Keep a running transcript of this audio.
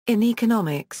In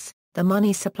economics, the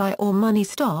money supply or money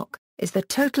stock is the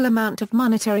total amount of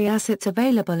monetary assets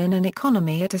available in an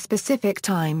economy at a specific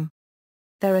time.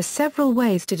 There are several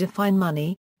ways to define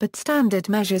money, but standard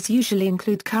measures usually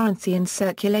include currency in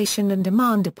circulation and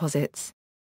demand deposits.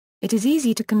 It is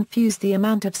easy to confuse the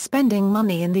amount of spending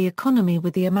money in the economy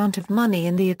with the amount of money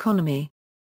in the economy.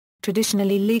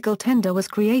 Traditionally, legal tender was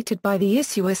created by the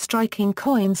issuer striking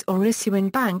coins or issuing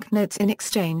banknotes in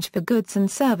exchange for goods and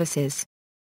services.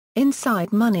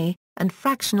 Inside money and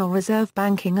fractional reserve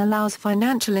banking allows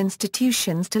financial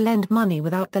institutions to lend money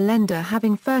without the lender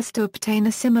having first to obtain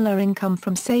a similar income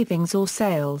from savings or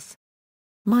sales.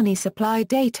 Money supply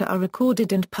data are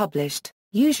recorded and published,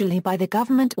 usually by the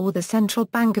government or the central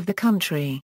bank of the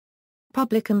country.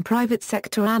 Public and private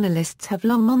sector analysts have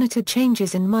long monitored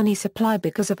changes in money supply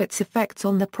because of its effects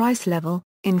on the price level,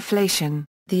 inflation,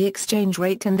 the exchange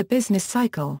rate and the business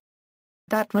cycle.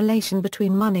 That relation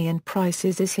between money and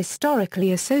prices is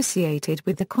historically associated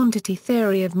with the quantity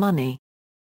theory of money.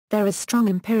 There is strong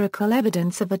empirical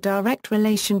evidence of a direct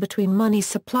relation between money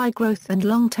supply growth and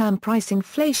long-term price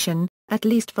inflation, at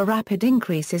least for rapid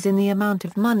increases in the amount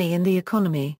of money in the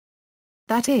economy.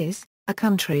 That is, a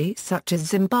country such as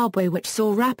Zimbabwe, which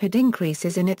saw rapid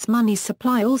increases in its money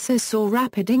supply, also saw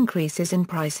rapid increases in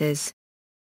prices.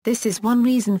 This is one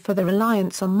reason for the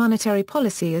reliance on monetary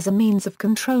policy as a means of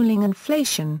controlling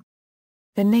inflation.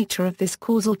 The nature of this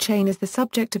causal chain is the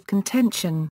subject of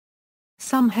contention.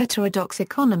 Some heterodox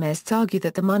economists argue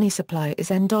that the money supply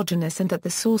is endogenous and that the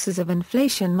sources of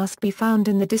inflation must be found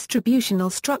in the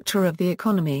distributional structure of the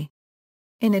economy.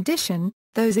 In addition,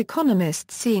 those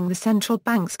economists seeing the central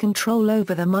bank's control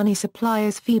over the money supply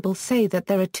as feeble say that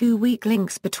there are two weak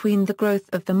links between the growth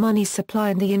of the money supply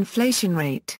and the inflation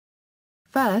rate.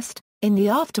 First, in the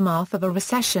aftermath of a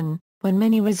recession, when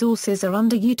many resources are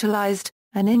underutilized,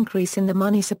 an increase in the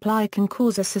money supply can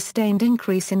cause a sustained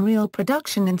increase in real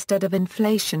production instead of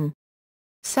inflation.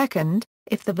 Second,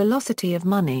 if the velocity of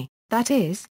money, that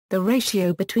is, the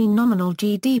ratio between nominal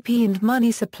GDP and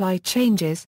money supply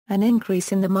changes, an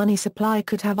increase in the money supply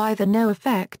could have either no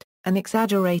effect, an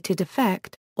exaggerated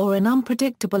effect, or an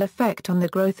unpredictable effect on the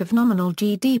growth of nominal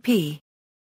GDP.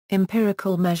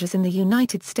 Empirical measures in the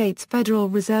United States Federal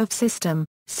Reserve System,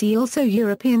 see also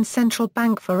European Central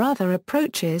Bank for other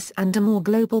approaches and a more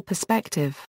global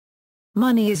perspective.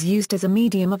 Money is used as a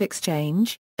medium of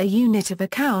exchange, a unit of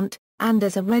account, and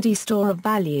as a ready store of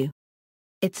value.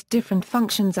 Its different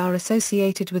functions are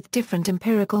associated with different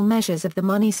empirical measures of the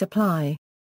money supply.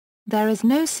 There is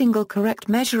no single correct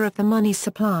measure of the money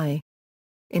supply.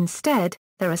 Instead,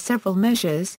 there are several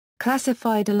measures,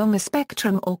 classified along a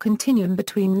spectrum or continuum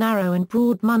between narrow and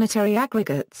broad monetary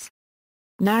aggregates.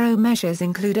 Narrow measures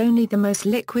include only the most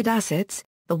liquid assets,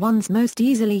 the ones most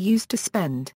easily used to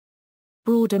spend.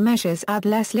 Broader measures add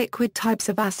less liquid types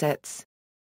of assets.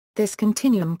 This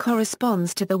continuum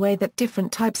corresponds to the way that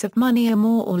different types of money are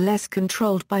more or less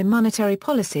controlled by monetary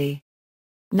policy.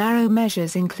 Narrow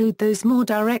measures include those more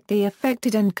directly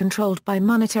affected and controlled by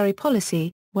monetary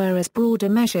policy, whereas broader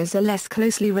measures are less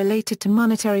closely related to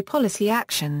monetary policy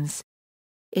actions.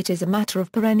 It is a matter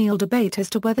of perennial debate as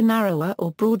to whether narrower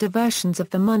or broader versions of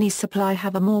the money supply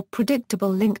have a more predictable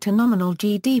link to nominal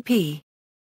GDP.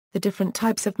 The different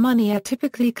types of money are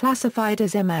typically classified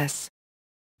as MS.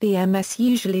 The MS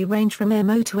usually range from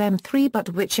M0 to M3, but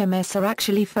which MS are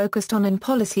actually focused on in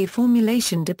policy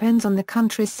formulation depends on the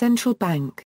country's central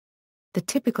bank. The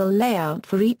typical layout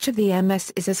for each of the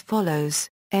MS is as follows: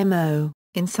 MO.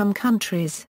 In some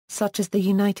countries, such as the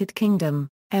United Kingdom,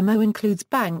 MO includes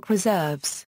bank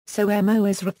reserves, so MO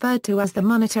is referred to as the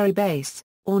monetary base,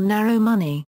 or narrow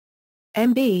money.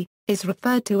 MB is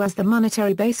referred to as the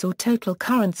monetary base or total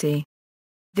currency.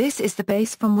 This is the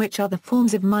base from which other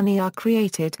forms of money are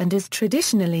created and is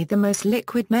traditionally the most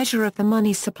liquid measure of the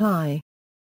money supply.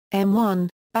 M1,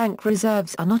 bank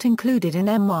reserves are not included in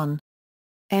M1.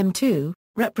 M2,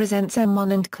 represents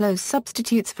M1 and close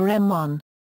substitutes for M1.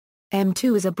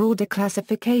 M2 is a broader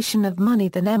classification of money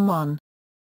than M1.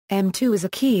 M2 is a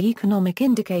key economic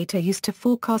indicator used to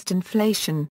forecast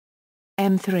inflation.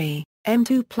 M3,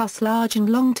 M2 plus large and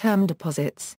long-term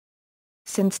deposits.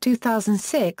 Since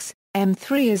 2006,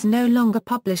 M3 is no longer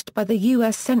published by the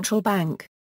U.S. Central Bank.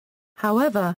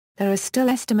 However, there are still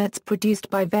estimates produced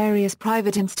by various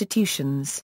private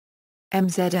institutions.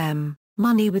 MZM,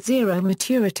 money with zero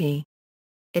maturity.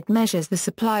 It measures the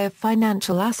supply of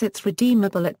financial assets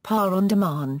redeemable at par on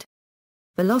demand.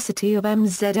 Velocity of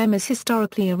MZM is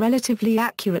historically a relatively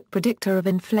accurate predictor of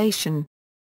inflation.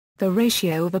 The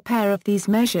ratio of a pair of these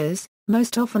measures,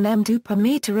 most often M2 per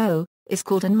meter O, is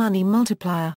called a money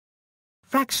multiplier.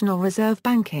 Fractional reserve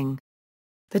banking.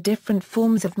 The different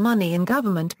forms of money in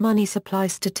government money supply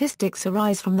statistics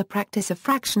arise from the practice of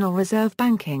fractional reserve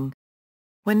banking.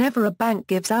 Whenever a bank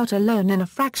gives out a loan in a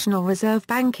fractional reserve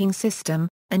banking system,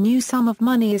 a new sum of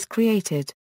money is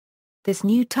created. This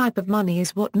new type of money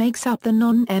is what makes up the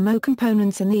non-MO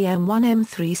components in the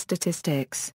M1-M3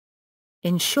 statistics.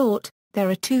 In short, there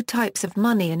are two types of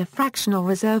money in a fractional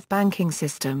reserve banking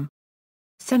system.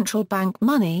 Central bank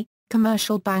money,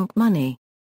 commercial bank money.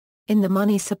 In the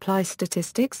money supply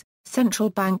statistics, central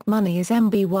bank money is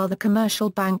MB while the commercial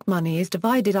bank money is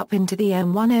divided up into the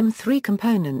M1-M3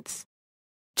 components.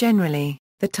 Generally,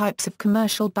 the types of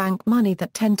commercial bank money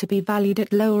that tend to be valued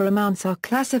at lower amounts are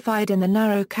classified in the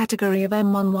narrow category of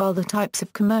M1 while the types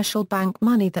of commercial bank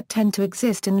money that tend to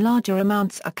exist in larger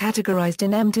amounts are categorized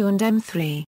in M2 and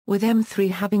M3, with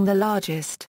M3 having the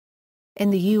largest. In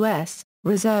the U.S.,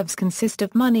 reserves consist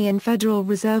of money in Federal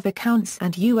Reserve accounts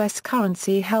and U.S.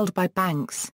 currency held by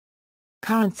banks.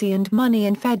 Currency and money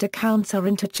in Fed accounts are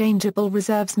interchangeable.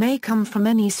 Reserves may come from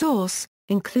any source,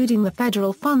 including the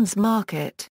federal funds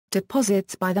market,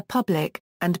 deposits by the public,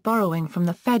 and borrowing from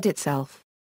the Fed itself.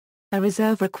 A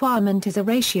reserve requirement is a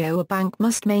ratio a bank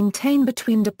must maintain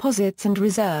between deposits and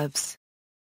reserves.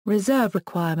 Reserve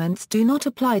requirements do not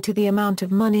apply to the amount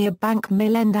of money a bank may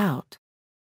lend out.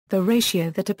 The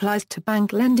ratio that applies to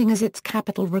bank lending is its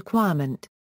capital requirement.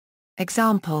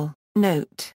 Example,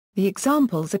 note, the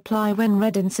examples apply when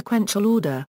read in sequential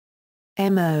order.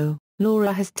 MO,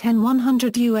 Laura has 10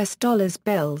 $100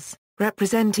 bills,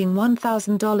 representing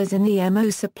 $1,000 in the MO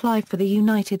supply for the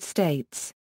United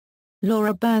States.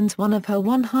 Laura burns one of her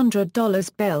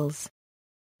 $100 bills.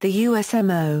 The US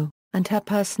MO, and her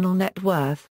personal net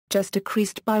worth, just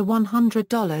decreased by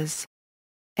 $100.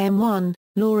 M1,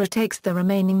 Laura takes the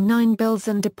remaining 9 bills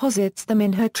and deposits them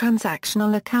in her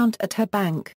transactional account at her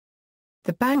bank.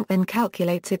 The bank then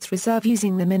calculates its reserve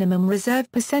using the minimum reserve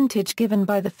percentage given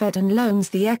by the Fed and loans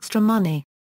the extra money.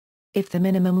 If the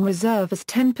minimum reserve is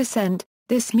 10%,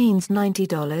 this means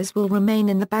 $90 will remain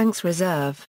in the bank's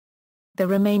reserve. The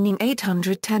remaining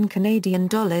 $810 Canadian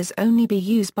only be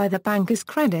used by the bank as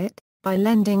credit, by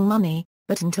lending money,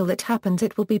 but until that happens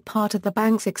it will be part of the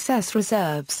bank's excess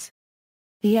reserves.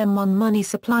 The M1 money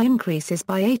supply increases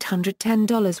by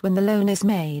 $810 when the loan is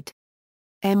made.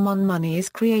 M1 money is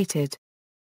created.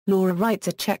 Laura writes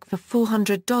a check for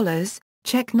 $400,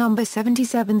 check number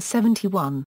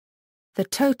 7771. The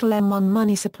total M1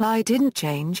 money supply didn't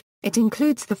change, it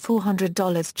includes the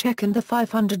 $400 check and the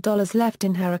 $500 left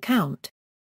in her account.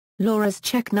 Laura's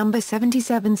check number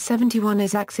 7771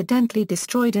 is accidentally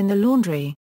destroyed in the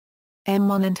laundry.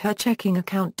 M1 and her checking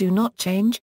account do not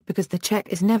change, because the check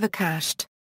is never cashed.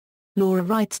 Laura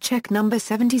writes check number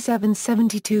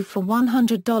 7772 for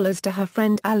 $100 to her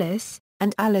friend Alice,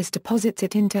 and Alice deposits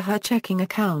it into her checking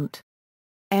account.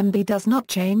 MB does not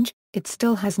change, it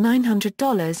still has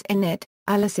 $900 in it,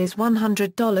 Alice's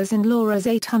 $100 and Laura's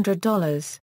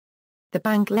 $800. The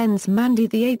bank lends Mandy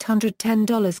the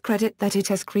 $810 credit that it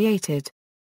has created.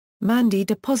 Mandy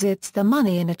deposits the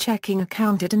money in a checking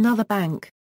account at another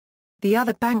bank. The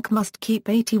other bank must keep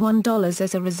 $81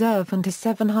 as a reserve and has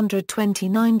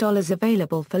 $729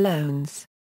 available for loans.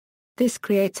 This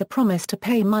creates a promise to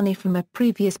pay money from a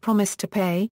previous promise to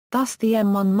pay, thus the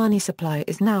M1 money supply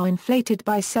is now inflated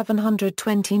by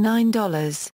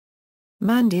 $729.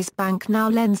 Mandy's bank now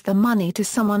lends the money to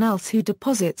someone else who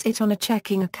deposits it on a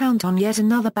checking account on yet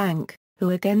another bank,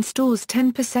 who again stores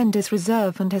 10% as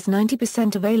reserve and has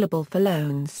 90% available for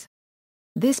loans.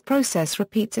 This process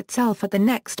repeats itself at the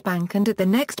next bank and at the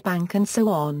next bank and so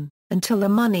on, until the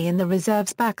money in the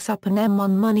reserves backs up an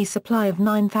M1 money supply of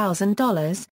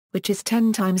 $9,000, which is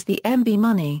 10 times the MB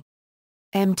money.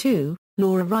 M2,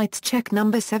 Laura writes check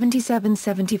number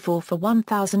 7774 for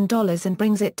 $1,000 and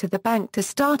brings it to the bank to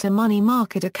start a money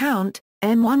market account.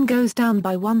 M1 goes down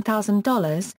by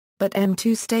 $1,000, but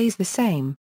M2 stays the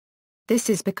same. This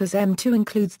is because M2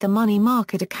 includes the money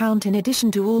market account in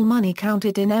addition to all money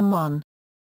counted in M1.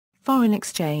 Foreign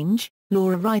exchange,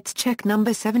 Laura writes check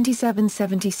number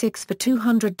 7776 for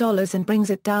 $200 and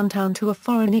brings it downtown to a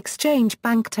foreign exchange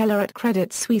bank teller at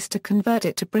Credit Suisse to convert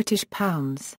it to British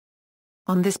pounds.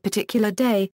 On this particular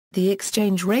day, the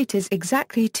exchange rate is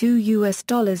exactly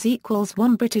 $2 equals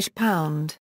 1 British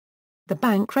pound. The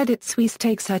bank Credit Suisse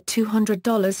takes her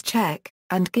 $200 check,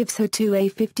 and gives her 2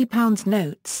 £50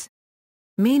 notes.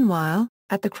 Meanwhile,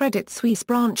 at the Credit Suisse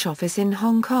branch office in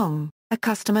Hong Kong, a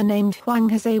customer named Huang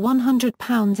has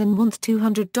 £100 and wants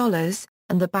 $200,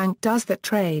 and the bank does that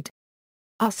trade.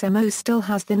 USMO still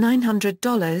has the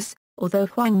 $900, although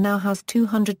Huang now has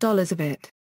 $200 of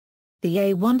it. The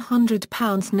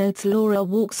 £100 notes Laura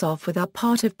walks off with are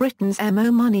part of Britain's MO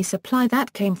money supply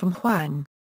that came from Huang.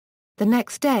 The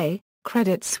next day,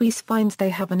 Credit Suisse finds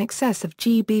they have an excess of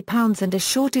GB pounds and a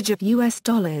shortage of US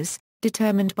dollars,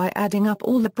 determined by adding up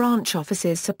all the branch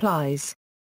offices' supplies.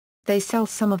 They sell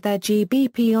some of their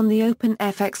GBP on the open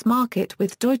FX market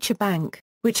with Deutsche Bank,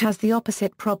 which has the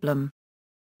opposite problem.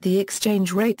 The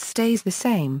exchange rate stays the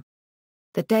same.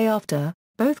 The day after,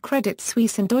 both Credit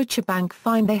Suisse and Deutsche Bank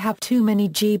find they have too many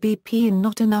GBP and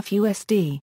not enough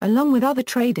USD, along with other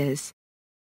traders.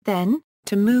 Then,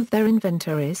 to move their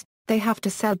inventories, they have to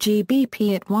sell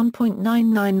GBP at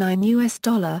 1.999 US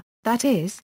dollar, that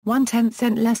is, 1/10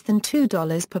 cent less than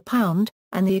 $2 per pound,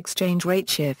 and the exchange rate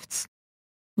shifts.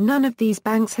 None of these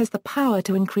banks has the power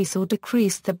to increase or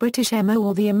decrease the British MO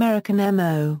or the American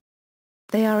MO.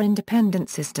 They are independent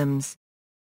systems.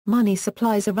 Money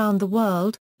supplies around the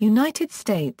world, United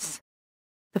States.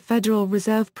 The Federal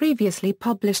Reserve previously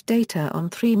published data on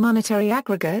 3 monetary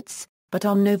aggregates, but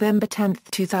on November 10,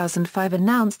 2005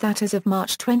 announced that as of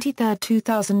March 23,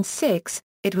 2006,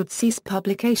 it would cease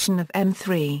publication of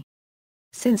M3.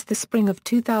 Since the spring of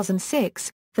 2006,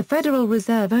 the Federal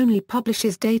Reserve only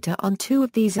publishes data on 2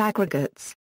 of these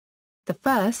aggregates. The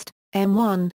first,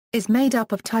 M1, is made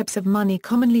up of types of money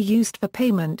commonly used for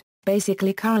payment,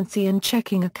 basically currency and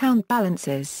checking account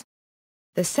balances.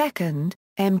 The second,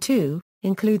 M2,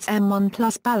 includes M1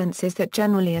 plus balances that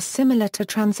generally are similar to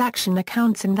transaction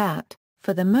accounts in that,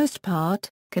 for the most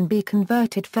part, can be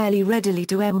converted fairly readily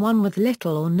to M1 with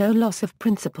little or no loss of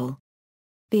principal.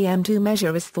 The M2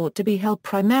 measure is thought to be held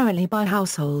primarily by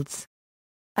households.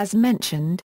 As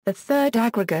mentioned, the third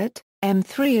aggregate,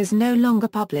 M3, is no longer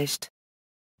published.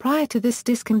 Prior to this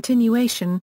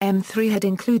discontinuation, M3 had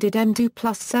included M2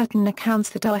 plus certain accounts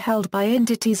that are held by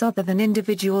entities other than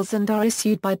individuals and are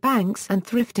issued by banks and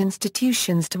thrift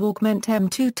institutions to augment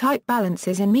M2 type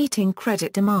balances in meeting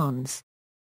credit demands.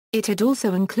 It had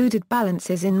also included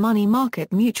balances in money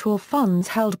market mutual funds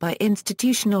held by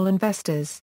institutional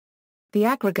investors. The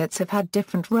aggregates have had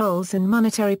different roles in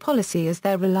monetary policy as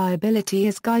their reliability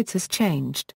as guides has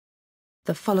changed.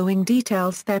 The following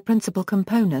details their principal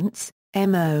components: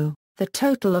 MO, the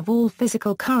total of all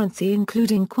physical currency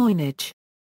including coinage.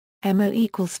 MO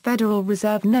equals Federal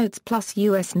Reserve notes plus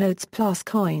US notes plus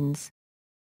coins.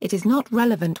 It is not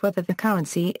relevant whether the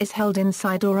currency is held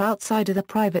inside or outside of the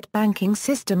private banking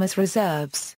system as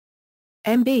reserves.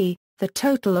 MB, the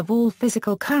total of all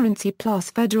physical currency plus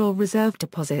Federal Reserve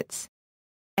deposits.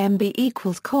 MB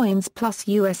equals coins plus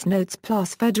US notes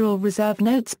plus Federal Reserve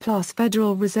notes plus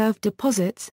Federal Reserve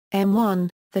deposits. M1,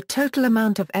 the total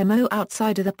amount of MO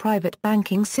outside of the private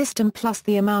banking system plus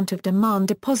the amount of demand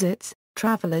deposits,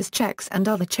 travelers' checks and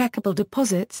other checkable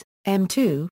deposits.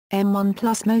 M2, M1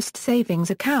 plus most savings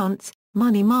accounts,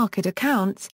 money market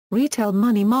accounts, retail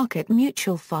money market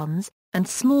mutual funds, and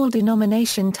small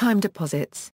denomination time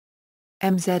deposits.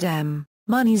 MZM,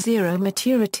 money zero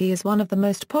maturity, is one of the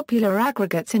most popular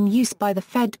aggregates in use by the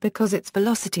Fed because its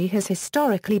velocity has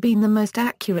historically been the most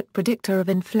accurate predictor of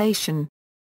inflation.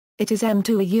 It is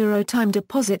M2 a euro time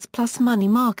deposits plus money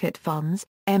market funds,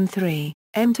 M3,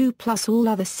 M2 plus all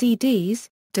other CDs,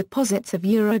 deposits of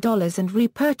Eurodollars and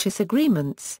repurchase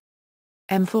agreements.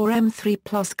 M4 M3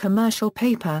 plus commercial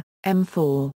paper,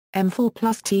 M4, M4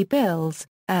 plus T-bills,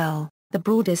 L, the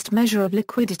broadest measure of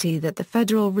liquidity that the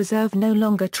Federal Reserve no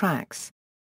longer tracks.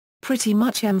 Pretty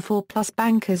much M4 plus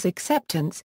bankers'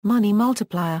 acceptance, money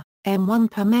multiplier,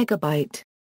 M1 per megabyte.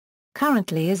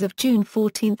 Currently as of June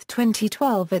 14,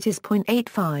 2012 it is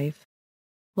 0.85.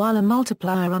 While a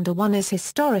multiplier under 1 is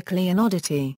historically an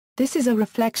oddity, this is a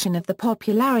reflection of the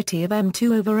popularity of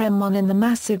M2 over M1 and the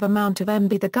massive amount of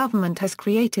MB the government has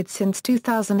created since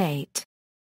 2008.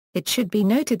 It should be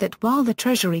noted that while the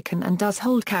Treasury can and does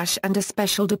hold cash and a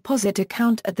special deposit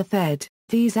account at the Fed,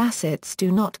 these assets do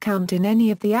not count in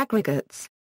any of the aggregates.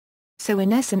 So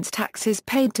in essence taxes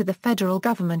paid to the federal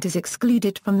government is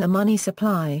excluded from the money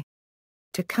supply.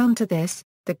 To counter this,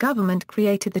 the government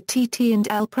created the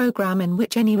TT&L program in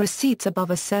which any receipts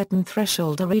above a certain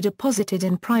threshold are redeposited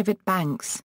in private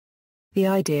banks. The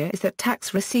idea is that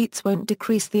tax receipts won't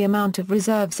decrease the amount of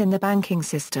reserves in the banking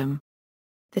system.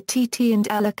 The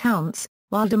TT&L accounts,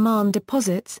 while demand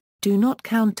deposits, do not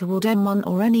count toward M1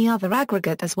 or any other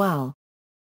aggregate as well.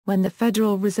 When the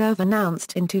Federal Reserve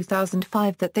announced in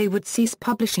 2005 that they would cease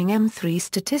publishing M3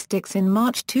 statistics in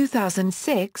March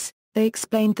 2006, they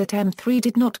explained that M3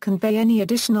 did not convey any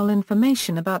additional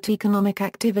information about economic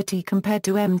activity compared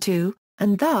to M2,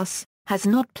 and thus, has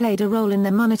not played a role in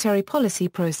the monetary policy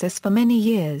process for many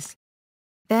years.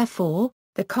 Therefore,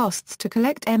 the costs to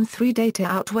collect M3 data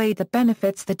outweigh the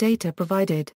benefits the data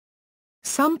provided.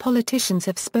 Some politicians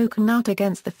have spoken out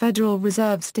against the Federal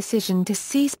Reserve's decision to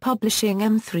cease publishing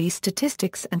M3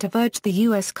 statistics and have urged the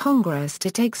U.S. Congress to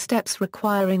take steps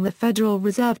requiring the Federal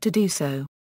Reserve to do so.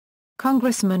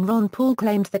 Congressman Ron Paul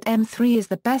claimed that M3 is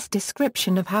the best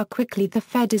description of how quickly the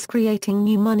Fed is creating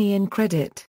new money and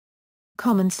credit.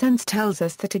 Common sense tells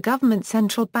us that a government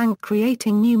central bank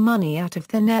creating new money out of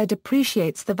thin air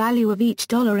depreciates the value of each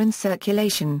dollar in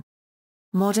circulation.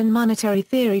 Modern monetary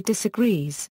theory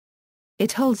disagrees.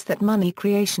 It holds that money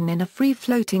creation in a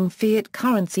free-floating fiat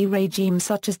currency regime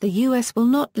such as the U.S. will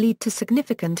not lead to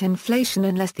significant inflation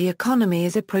unless the economy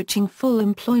is approaching full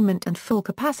employment and full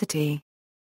capacity.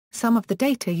 Some of the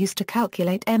data used to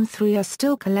calculate M3 are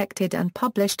still collected and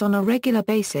published on a regular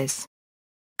basis.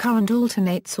 Current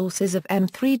alternate sources of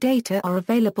M3 data are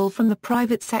available from the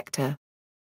private sector.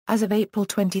 As of April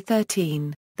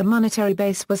 2013, the monetary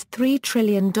base was $3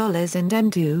 trillion and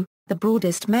M2, the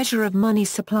broadest measure of money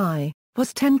supply,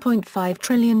 was $10.5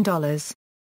 trillion.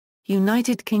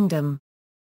 United Kingdom.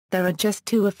 There are just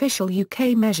two official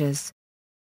UK measures.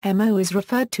 MO is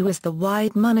referred to as the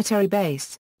wide monetary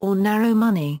base, or narrow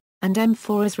money, and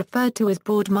M4 is referred to as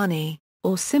broad money,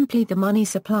 or simply the money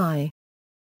supply.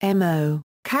 MO,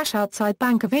 cash outside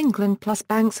Bank of England plus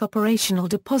banks' operational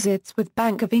deposits with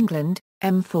Bank of England.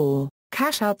 M4,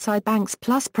 cash outside banks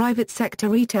plus private sector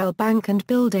retail bank and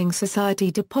building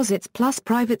society deposits plus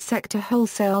private sector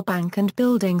wholesale bank and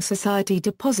building society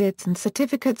deposits and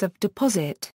certificates of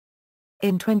deposit.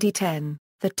 In 2010,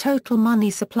 the total money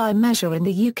supply measure in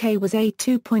the UK was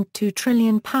 £2.2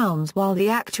 trillion while the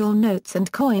actual notes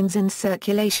and coins in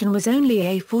circulation was only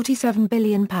 £47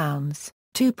 billion,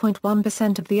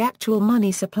 2.1% of the actual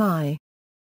money supply.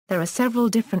 There are several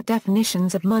different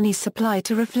definitions of money supply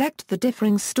to reflect the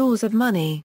differing stores of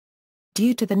money.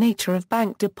 Due to the nature of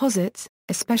bank deposits,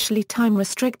 especially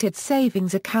time-restricted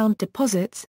savings account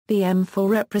deposits, the M4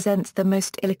 represents the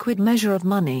most illiquid measure of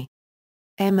money.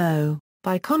 MO,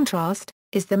 by contrast,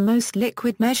 is the most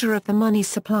liquid measure of the money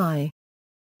supply.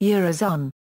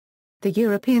 Eurozone. The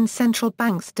European Central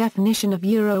Bank's definition of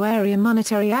euro area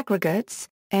monetary aggregates,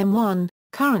 M1,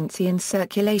 currency in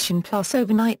circulation plus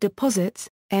overnight deposits,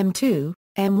 M2,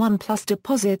 M1 plus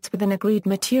deposits with an agreed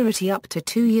maturity up to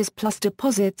 2 years plus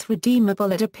deposits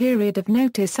redeemable at a period of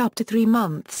notice up to 3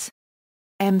 months.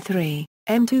 M3,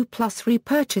 M2 plus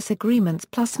repurchase agreements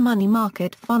plus money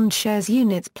market fund shares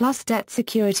units plus debt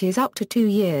securities up to 2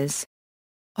 years.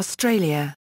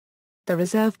 Australia. The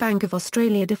Reserve Bank of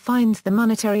Australia defines the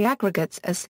monetary aggregates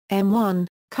as M1,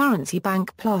 currency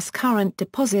bank plus current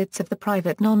deposits of the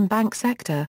private non-bank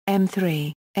sector,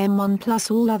 M3, M1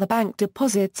 plus all other bank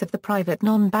deposits of the private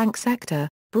non-bank sector,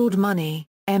 broad money,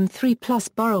 M3 plus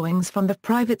borrowings from the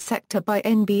private sector by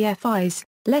NBFIs,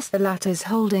 less the latter's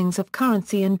holdings of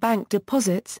currency and bank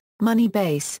deposits, money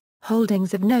base,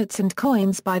 holdings of notes and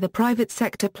coins by the private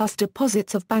sector plus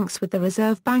deposits of banks with the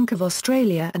Reserve Bank of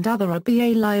Australia and other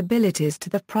RBA liabilities to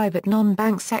the private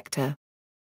non-bank sector.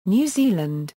 New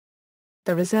Zealand.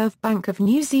 The Reserve Bank of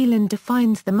New Zealand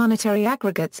defines the monetary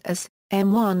aggregates as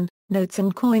M1, notes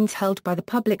and coins held by the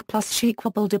public plus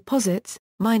sheequable deposits,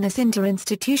 minus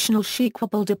interinstitutional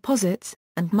sheequable deposits,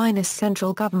 and minus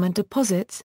central government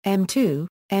deposits, M2,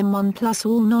 M1 plus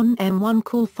all non-M1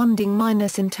 call funding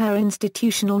minus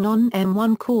interinstitutional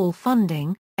non-M1 call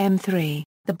funding, M3,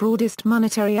 the broadest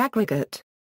monetary aggregate.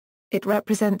 It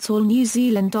represents all New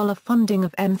Zealand dollar funding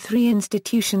of M3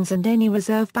 institutions and any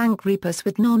Reserve Bank repos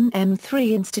with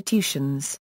non-M3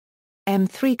 institutions.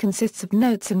 M3 consists of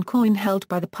notes and coin held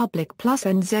by the public plus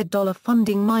NZ dollar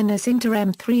funding minus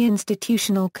inter-M3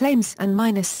 institutional claims and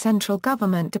minus central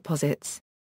government deposits.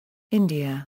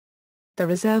 India. The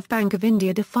Reserve Bank of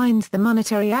India defines the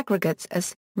monetary aggregates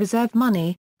as reserve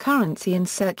money, currency in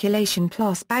circulation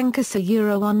plus bankers a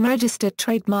euro unregistered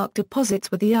trademark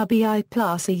deposits with the RBI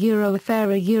plus a euro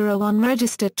affair a euro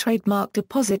unregistered trademark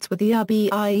deposits with the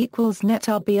RBI equals net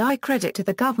RBI credit to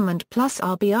the government plus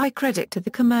RBI credit to the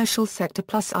commercial sector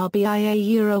plus RBI a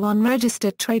euro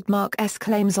unregistered trademark S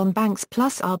claims on banks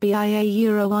plus RBI a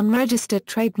euro unregistered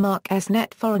trademark S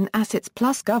net foreign assets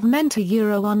plus government a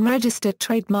euro unregistered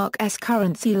trademark S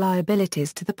currency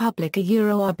liabilities to the public a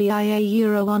euro RBI a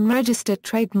euro unregistered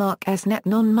trademark as net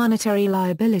non-monetary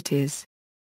liabilities.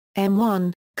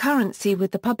 M1, currency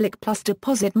with the public plus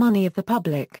deposit money of the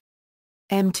public.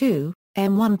 M2,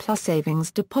 M1 plus savings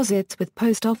deposits with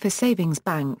post office savings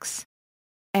banks.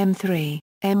 M3,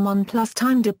 M1 plus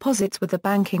time deposits with the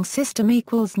banking system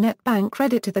equals net bank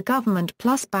credit to the government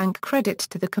plus bank credit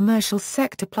to the commercial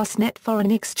sector plus net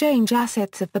foreign exchange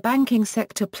assets of the banking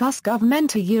sector plus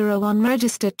government Euro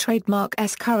unregistered trademark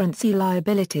S currency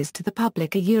liabilities to the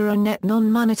public Euro net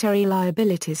non-monetary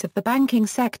liabilities of the banking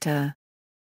sector.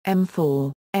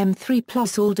 M4, M3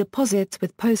 plus all deposits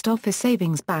with post office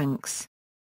savings banks.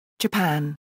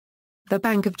 Japan. The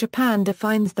Bank of Japan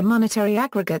defines the monetary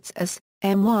aggregates as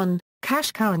M1,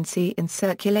 cash currency in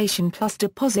circulation plus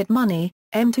deposit money,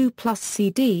 M2 plus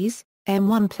CDs,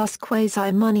 M1 plus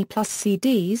quasi-money plus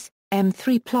CDs,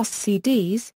 M3 plus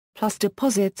CDs, plus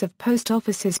deposits of post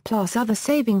offices plus other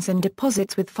savings and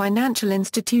deposits with financial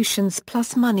institutions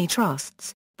plus money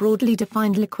trusts, broadly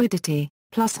defined liquidity,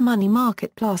 plus money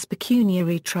market plus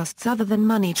pecuniary trusts other than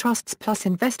money trusts plus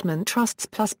investment trusts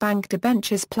plus bank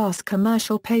debentures plus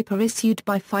commercial paper issued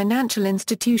by financial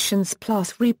institutions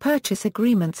plus repurchase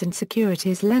agreements and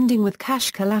securities lending with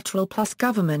cash collateral plus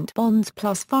government bonds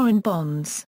plus foreign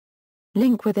bonds.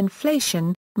 Link with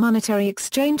inflation, monetary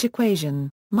exchange equation.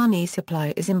 Money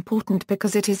supply is important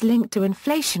because it is linked to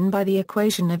inflation by the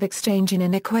equation of exchange in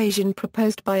an equation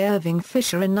proposed by Irving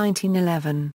Fisher in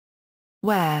 1911.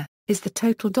 Where is the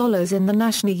total dollars in the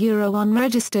national Euro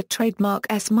unregistered trademark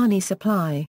S money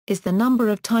supply, is the number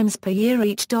of times per year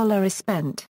each dollar is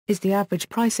spent, is the average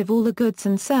price of all the goods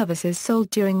and services sold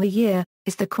during the year,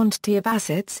 is the quantity of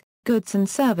assets, goods and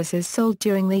services sold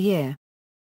during the year.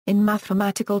 In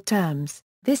mathematical terms,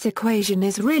 this equation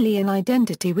is really an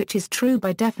identity which is true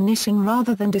by definition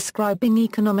rather than describing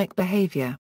economic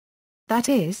behavior. That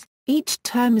is, each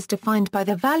term is defined by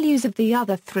the values of the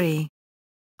other three.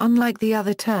 Unlike the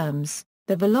other terms,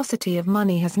 the velocity of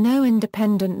money has no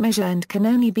independent measure and can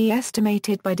only be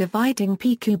estimated by dividing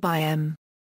PQ by M.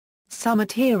 Some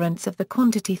adherents of the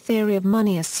quantity theory of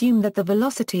money assume that the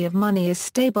velocity of money is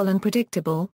stable and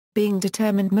predictable, being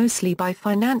determined mostly by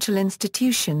financial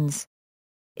institutions.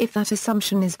 If that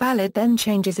assumption is valid, then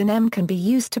changes in M can be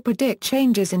used to predict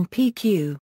changes in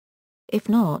PQ. If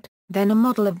not, then a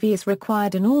model of V is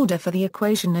required in order for the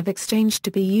equation of exchange to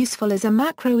be useful as a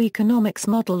macroeconomics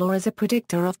model or as a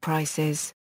predictor of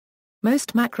prices.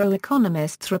 Most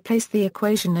macroeconomists replace the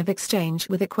equation of exchange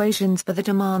with equations for the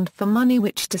demand for money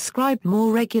which describe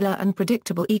more regular and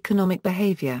predictable economic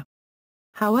behavior.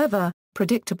 However,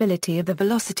 predictability of the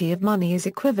velocity of money is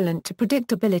equivalent to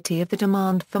predictability of the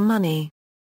demand for money.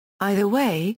 Either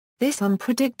way, this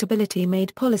unpredictability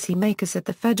made policymakers at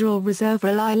the Federal Reserve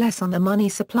rely less on the money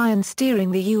supply in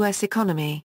steering the U.S.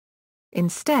 economy.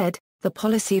 Instead, the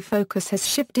policy focus has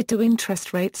shifted to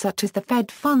interest rates such as the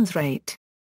Fed funds rate.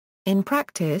 In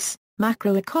practice,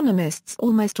 macroeconomists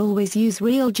almost always use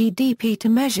real GDP to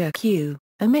measure Q,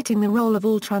 omitting the role of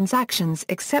all transactions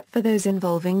except for those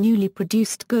involving newly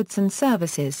produced goods and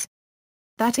services.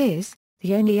 That is,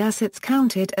 the only assets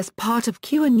counted as part of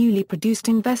Q are newly produced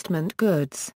investment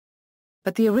goods.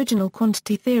 But the original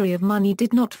quantity theory of money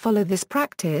did not follow this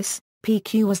practice.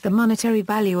 PQ was the monetary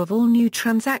value of all new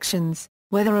transactions,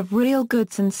 whether of real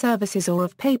goods and services or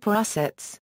of paper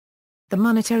assets. The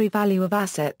monetary value of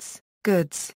assets,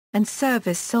 goods, and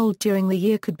service sold during the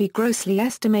year could be grossly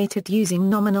estimated using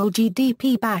nominal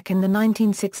GDP back in the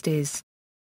 1960s.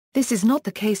 This is not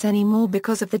the case anymore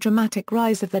because of the dramatic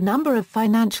rise of the number of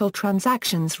financial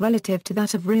transactions relative to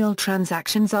that of real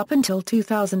transactions up until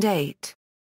 2008.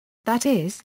 That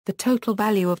is, the total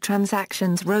value of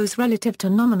transactions rose relative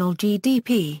to nominal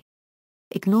GDP.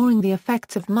 Ignoring the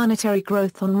effects of monetary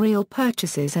growth on real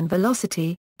purchases and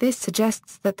velocity, this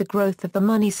suggests that the growth of the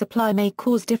money supply may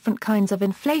cause different kinds of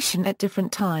inflation at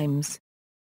different times.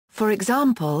 For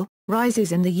example,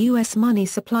 rises in the U.S. money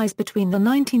supplies between the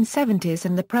 1970s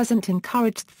and the present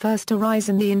encouraged first a rise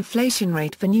in the inflation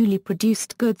rate for newly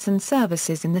produced goods and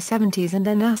services in the 70s and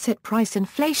then asset price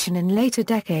inflation in later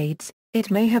decades. It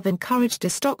may have encouraged a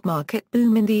stock market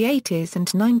boom in the 80s and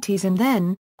 90s and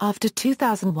then, after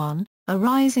 2001, a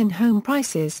rise in home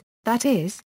prices, that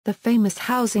is, the famous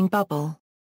housing bubble.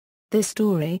 This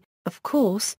story, of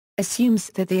course, assumes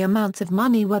that the amounts of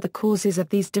money were the causes of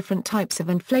these different types of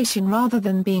inflation rather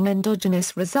than being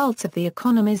endogenous results of the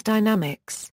economy's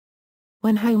dynamics.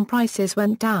 When home prices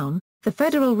went down, the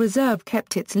Federal Reserve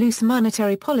kept its loose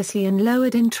monetary policy and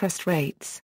lowered interest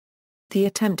rates. The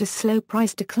attempt to slow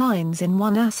price declines in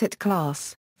one asset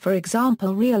class, for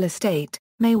example real estate,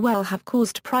 may well have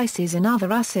caused prices in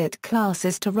other asset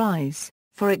classes to rise,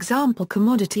 for example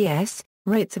commodities,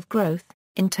 rates of growth,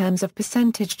 in terms of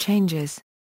percentage changes.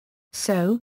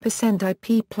 So,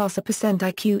 %IP plus a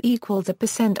 %IQ equals a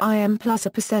 %IM plus a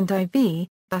 %IV,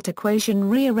 that equation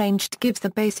rearranged gives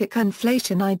the basic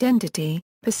inflation identity,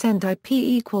 percent IP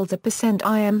equals a percent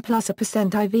IM plus a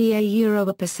percent IVA euro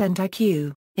a percent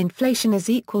IQ. Inflation is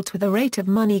equal to the rate of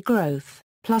money growth,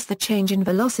 plus the change in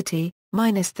velocity,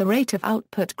 minus the rate of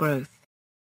output growth.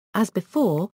 As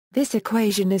before, this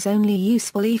equation is only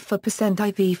useful if a percent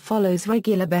IV follows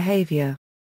regular behavior.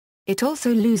 It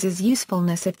also loses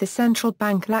usefulness if the central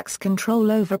bank lacks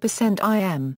control over percent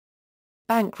IM.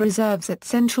 Bank reserves at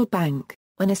central bank.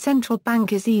 When a central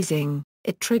bank is easing,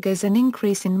 it triggers an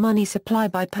increase in money supply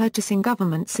by purchasing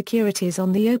government securities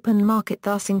on the open market,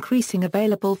 thus increasing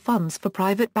available funds for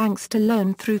private banks to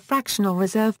loan through fractional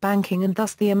reserve banking, and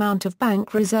thus the amount of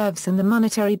bank reserves and the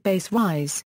monetary base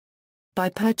rise. By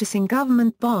purchasing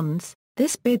government bonds,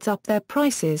 this bids up their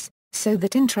prices, so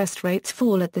that interest rates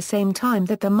fall at the same time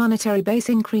that the monetary base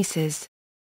increases.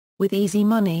 With easy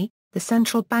money, the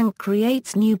central bank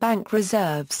creates new bank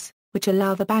reserves, which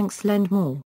allow the banks lend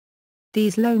more.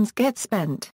 These loans get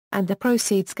spent, and the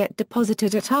proceeds get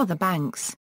deposited at other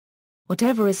banks.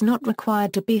 Whatever is not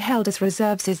required to be held as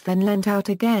reserves is then lent out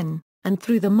again, and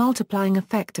through the multiplying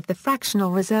effect of the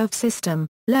fractional reserve system,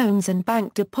 loans and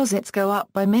bank deposits go up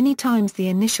by many times the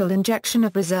initial injection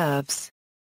of reserves.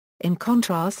 In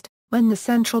contrast, when the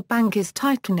central bank is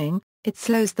tightening, it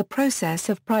slows the process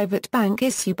of private bank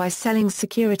issue by selling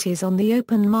securities on the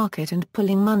open market and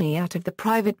pulling money out of the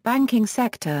private banking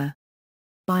sector.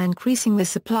 By increasing the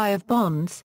supply of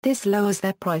bonds, this lowers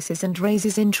their prices and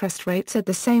raises interest rates at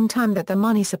the same time that the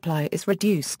money supply is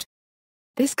reduced.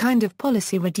 This kind of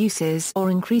policy reduces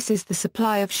or increases the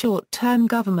supply of short-term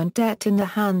government debt in the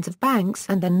hands of banks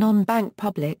and the non-bank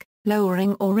public,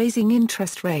 lowering or raising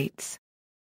interest rates.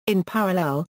 In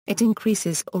parallel, it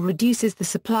increases or reduces the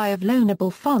supply of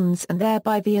loanable funds and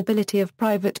thereby the ability of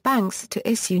private banks to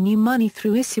issue new money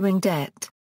through issuing debt.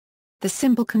 The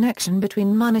simple connection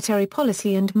between monetary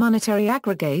policy and monetary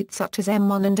aggregates such as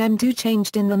M1 and M2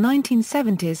 changed in the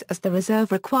 1970s as the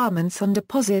reserve requirements on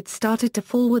deposits started to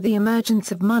fall with the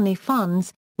emergence of money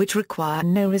funds, which require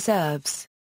no reserves.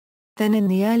 Then in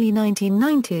the early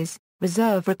 1990s,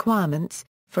 reserve requirements,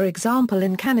 for example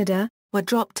in Canada, were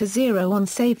dropped to zero on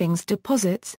savings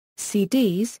deposits,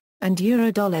 CDs, and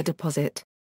euro-dollar deposit.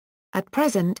 At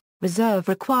present, reserve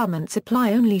requirements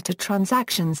apply only to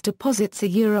transactions deposits a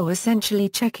euro, essentially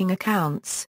checking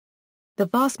accounts. The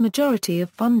vast majority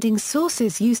of funding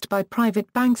sources used by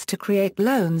private banks to create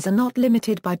loans are not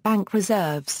limited by bank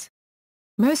reserves.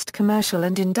 Most commercial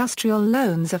and industrial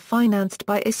loans are financed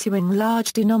by issuing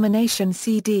large denomination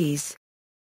CDs.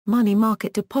 Money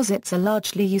market deposits are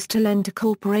largely used to lend to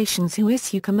corporations who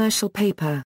issue commercial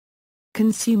paper.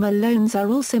 Consumer loans are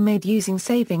also made using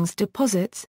savings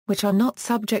deposits, which are not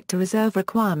subject to reserve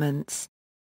requirements.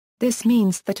 This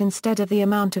means that instead of the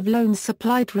amount of loans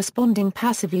supplied responding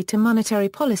passively to monetary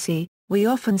policy, we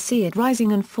often see it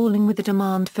rising and falling with the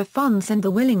demand for funds and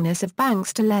the willingness of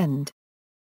banks to lend.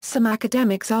 Some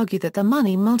academics argue that the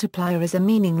money multiplier is a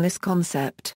meaningless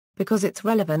concept, because its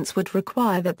relevance would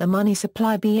require that the money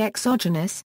supply be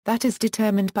exogenous, that is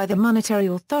determined by the monetary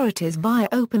authorities via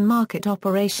open market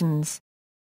operations.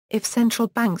 If central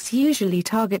banks usually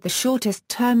target the shortest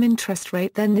term interest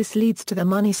rate, then this leads to the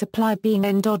money supply being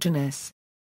endogenous.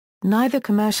 Neither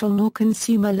commercial nor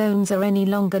consumer loans are any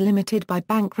longer limited by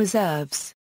bank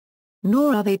reserves.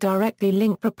 Nor are they directly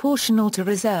linked proportional to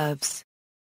reserves.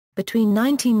 Between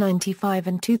 1995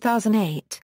 and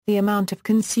 2008, the amount of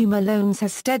consumer loans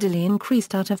has steadily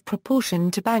increased out of proportion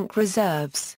to bank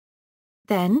reserves.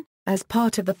 Then, as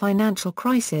part of the financial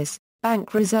crisis,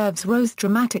 bank reserves rose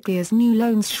dramatically as new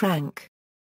loans shrank.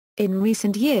 In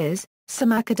recent years,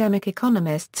 some academic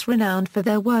economists renowned for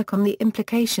their work on the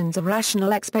implications of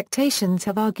rational expectations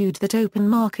have argued that open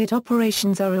market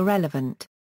operations are irrelevant.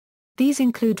 These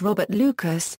include Robert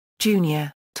Lucas,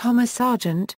 Jr., Thomas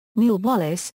Sargent, Neil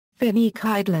Wallace, Finn E.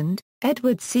 Keidland,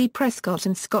 Edward C. Prescott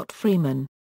and Scott Freeman.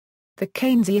 The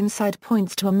Keynesian side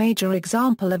points to a major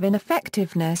example of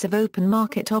ineffectiveness of open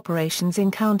market operations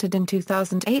encountered in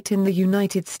 2008 in the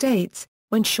United States,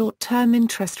 when short-term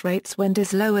interest rates went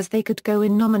as low as they could go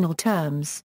in nominal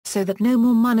terms, so that no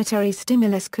more monetary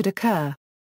stimulus could occur.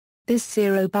 This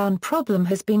zero-bound problem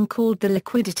has been called the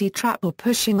liquidity trap or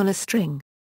pushing on a string.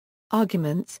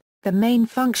 Arguments: the main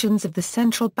functions of the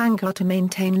central bank are to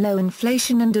maintain low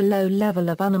inflation and a low level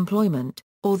of unemployment,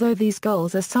 although these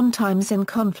goals are sometimes in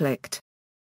conflict.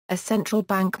 A central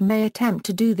bank may attempt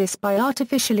to do this by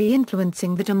artificially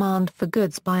influencing the demand for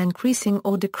goods by increasing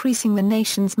or decreasing the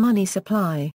nation's money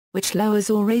supply, which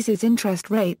lowers or raises interest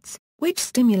rates, which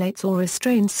stimulates or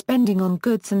restrains spending on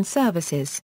goods and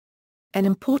services. An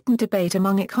important debate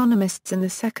among economists in the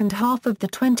second half of the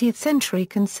 20th century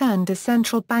concerned a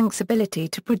central bank's ability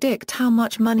to predict how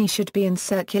much money should be in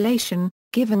circulation,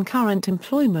 given current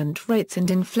employment rates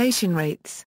and inflation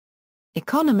rates.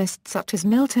 Economists such as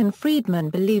Milton Friedman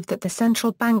believed that the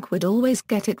central bank would always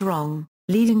get it wrong,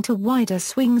 leading to wider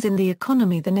swings in the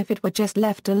economy than if it were just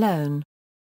left alone.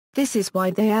 This is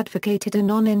why they advocated a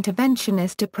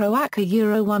non-interventionist approach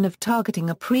one of targeting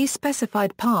a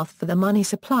pre-specified path for the money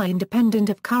supply independent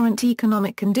of current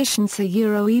economic conditions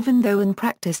even though in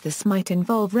practice this might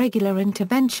involve regular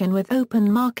intervention with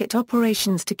open market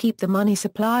operations to keep the money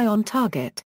supply on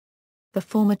target. The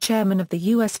former chairman of the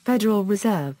U.S. Federal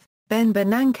Reserve, Ben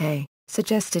Bernanke,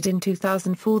 suggested in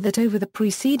 2004 that over the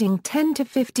preceding 10 to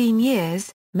 15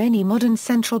 years, many modern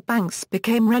central banks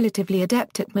became relatively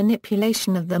adept at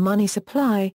manipulation of the money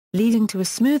supply, leading to a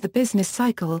smoother business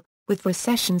cycle, with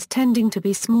recessions tending to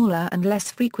be smaller and less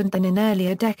frequent than in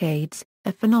earlier decades,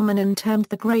 a phenomenon termed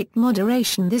the Great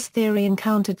Moderation. This theory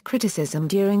encountered criticism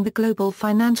during the global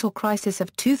financial crisis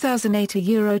of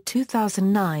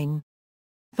 2008–2009.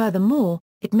 Furthermore,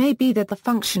 it may be that the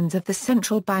functions of the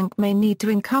central bank may need to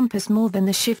encompass more than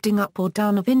the shifting up or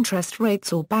down of interest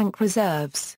rates or bank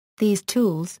reserves. These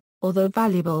tools, although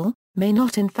valuable, may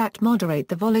not in fact moderate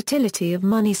the volatility of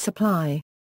money supply.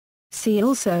 See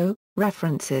also,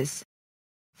 references.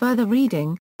 Further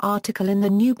reading, article in the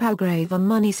New Palgrave on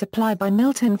Money Supply by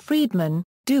Milton Friedman,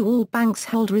 Do All Banks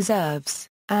Hold Reserves,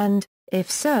 and,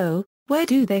 if so, where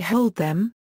do they hold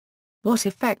them? What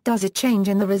effect does a change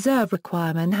in the reserve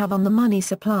requirement have on the money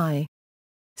supply?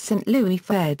 St. Louis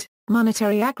Fed,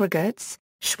 Monetary Aggregates,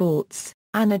 Schwartz,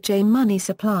 Anna J. Money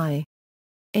Supply.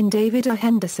 In David A.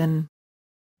 Henderson.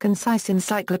 Concise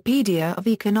Encyclopedia of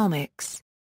Economics.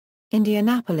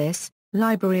 Indianapolis,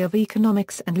 Library of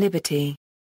Economics and Liberty.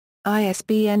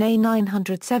 ISBN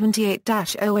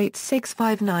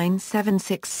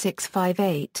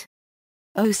A978-08659766658.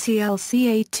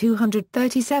 OCLCA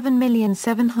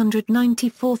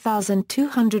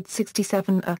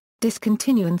 237794267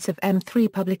 Discontinuance of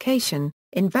M3 publication,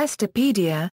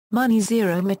 Investopedia, Money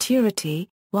Zero Maturity,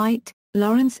 White,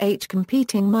 Lawrence H.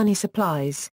 Competing Money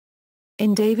Supplies.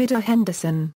 In David A.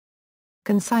 Henderson.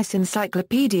 Concise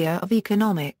Encyclopedia of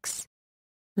Economics.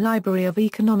 Library of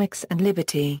Economics and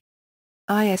Liberty.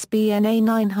 ISBN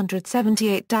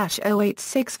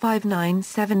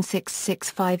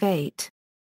A978-08659766658.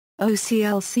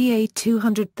 OCLCA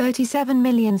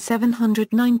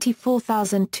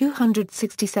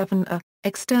 237794267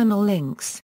 External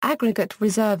links, Aggregate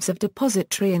Reserves of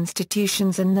Depository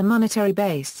Institutions and the Monetary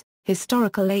Base,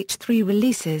 Historical H3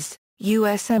 Releases,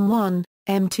 USM1,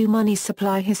 M2 Money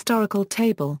Supply Historical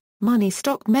Table, Money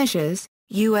Stock Measures,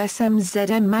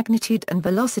 USMZM Magnitude and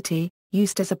Velocity,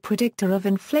 used as a predictor of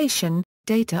inflation,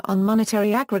 Data on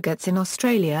Monetary Aggregates in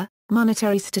Australia,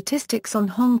 Monetary Statistics on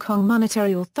Hong Kong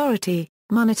Monetary Authority,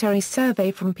 Monetary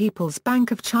Survey from People's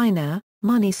Bank of China,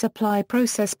 Money Supply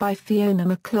Process by Fiona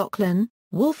McLaughlin,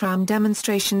 Wolfram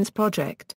Demonstrations Project.